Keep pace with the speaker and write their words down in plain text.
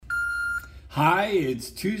Hi, it's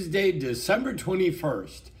Tuesday, December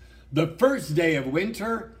 21st, the first day of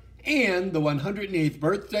winter and the 108th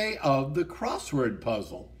birthday of the crossword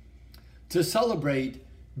puzzle. To celebrate,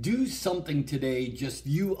 do something today just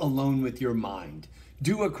you alone with your mind.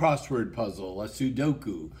 Do a crossword puzzle, a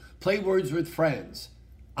Sudoku, play words with friends.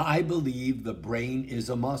 I believe the brain is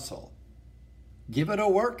a muscle. Give it a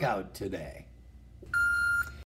workout today.